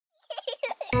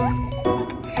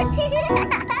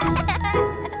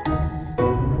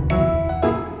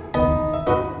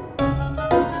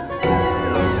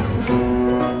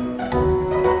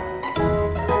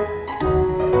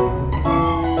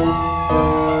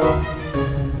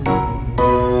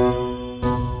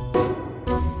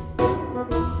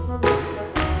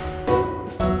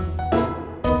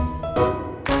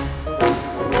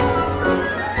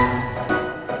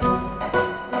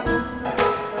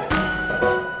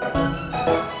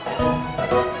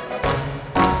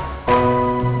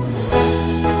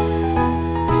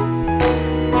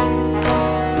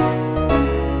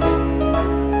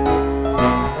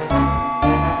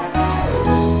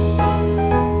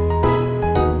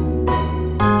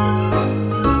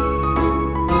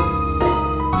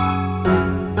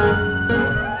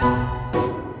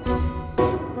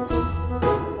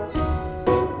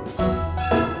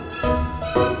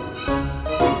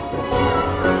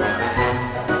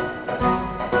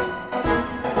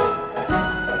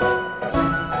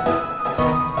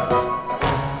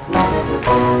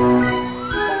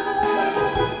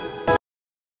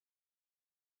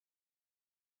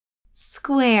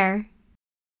Square.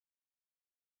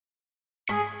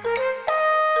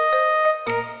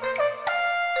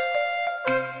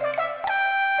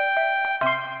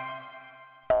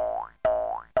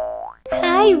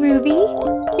 Hi, Ruby.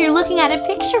 You're looking at a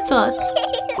picture book.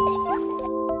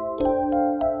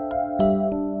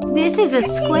 This is a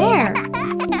square.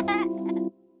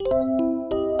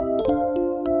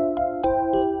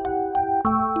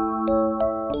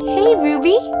 Hey,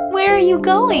 Ruby, where are you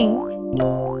going?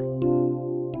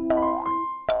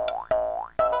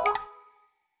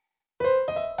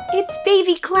 It's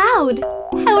Baby Cloud.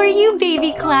 How are you,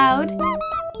 Baby Cloud?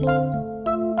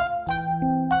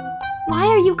 Why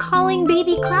are you calling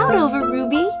Baby Cloud over,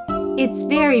 Ruby? It's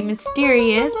very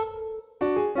mysterious.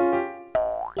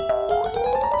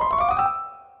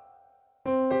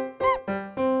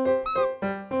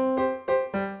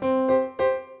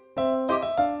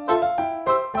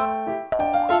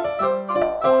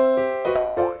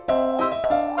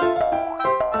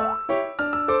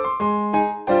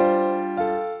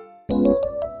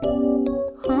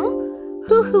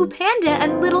 Hoo-Hoo Panda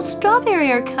and Little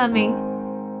Strawberry are coming.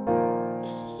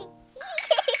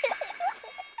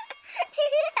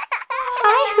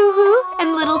 Hi, Hoo-Hoo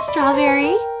and Little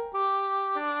Strawberry.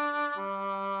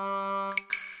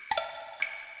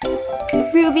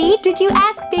 Ruby, did you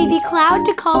ask Baby Cloud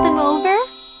to call them over?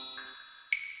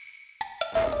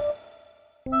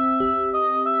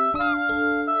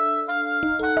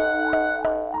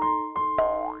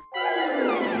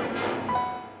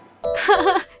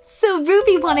 So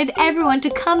Ruby wanted everyone to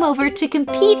come over to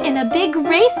compete in a big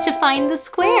race to find the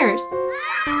squares.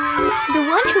 The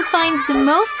one who finds the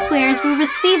most squares will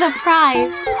receive a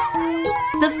prize.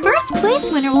 The first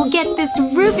place winner will get this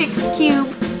Rubik's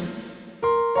Cube.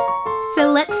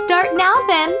 So let's start now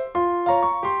then.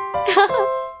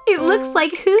 It looks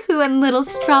like Hoo-Hoo and Little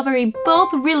Strawberry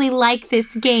both really like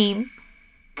this game.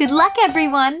 Good luck,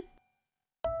 everyone!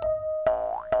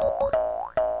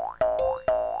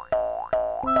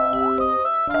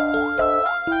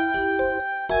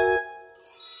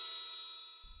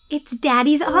 It's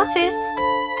Daddy's office.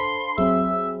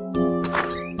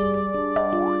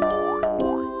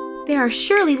 There are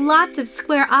surely lots of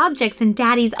square objects in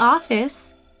Daddy's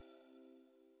office.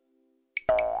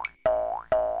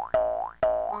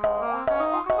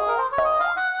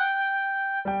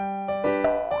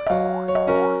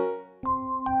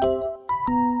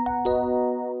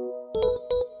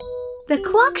 The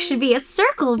clock should be a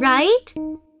circle, right?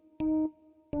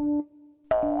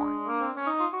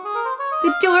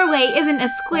 The doorway isn't a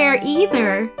square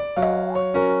either.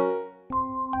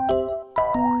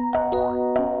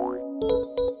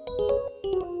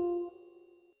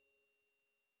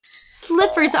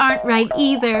 Slippers aren't right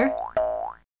either.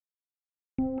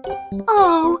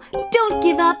 Oh, don't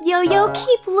give up, Yo-Yo.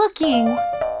 Keep looking.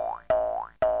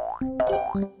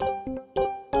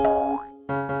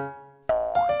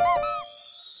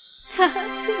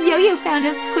 Yo-Yo found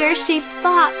a square-shaped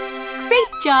box.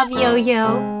 Great job,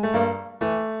 Yo-Yo.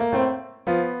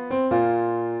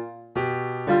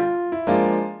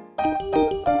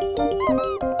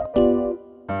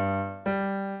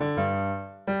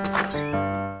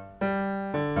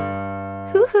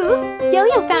 Hoo-Hoo,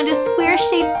 Yo-Yo found a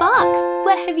square-shaped box.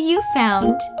 What have you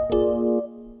found?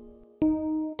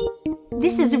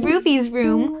 This is Ruby's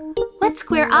room. What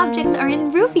square objects are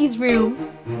in Ruby's room?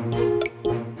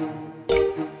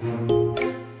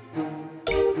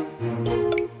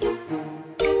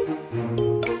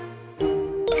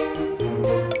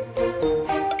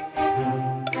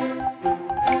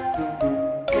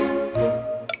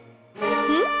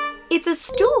 It's a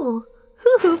stool.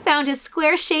 Hoo-hoo found a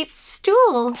square-shaped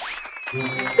stool.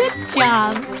 Good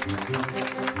job.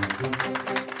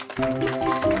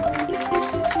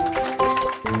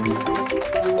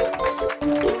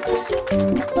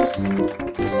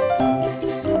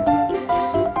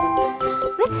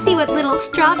 Let's see what little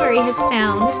Strawberry has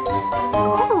found.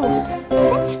 Oh,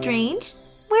 that's strange.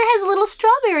 Where has little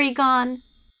Strawberry gone?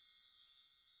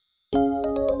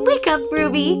 Wake up,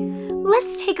 Ruby.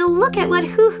 Let's take a look at what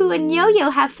Hoo-hoo and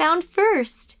Yo-Yo have found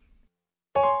first.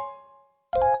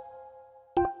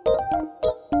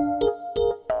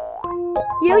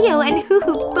 Yo-Yo and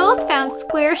Hoo-hoo both found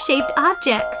square-shaped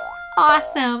objects.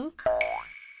 Awesome!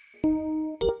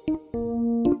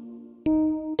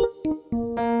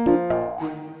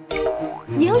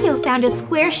 Yo-Yo found a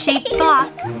square-shaped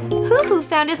box. Hoo-hoo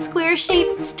found a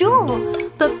square-shaped stool.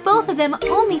 But both of them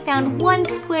only found one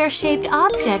square-shaped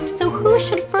object, so who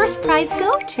should first prize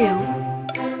go to?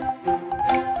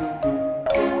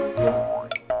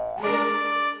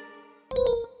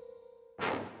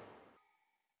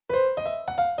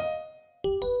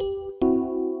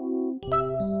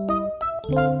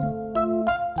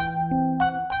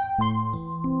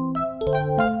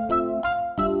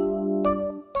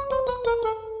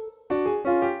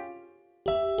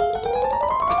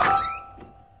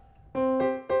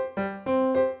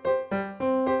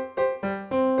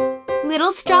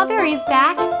 Little Strawberry's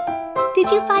back.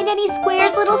 Did you find any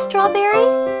squares, Little Strawberry?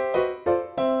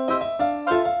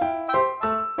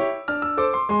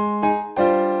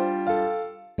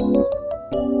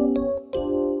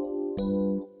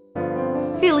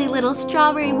 Silly Little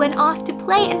Strawberry went off to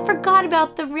play and forgot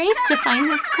about the race to find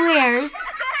the squares.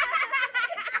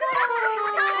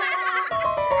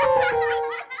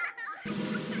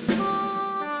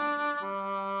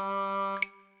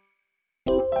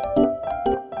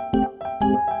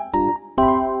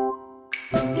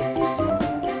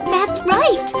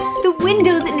 The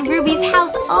windows in Ruby's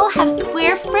house all have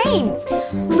square frames.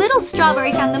 Little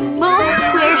Strawberry found the most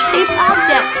square-shaped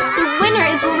objects. The winner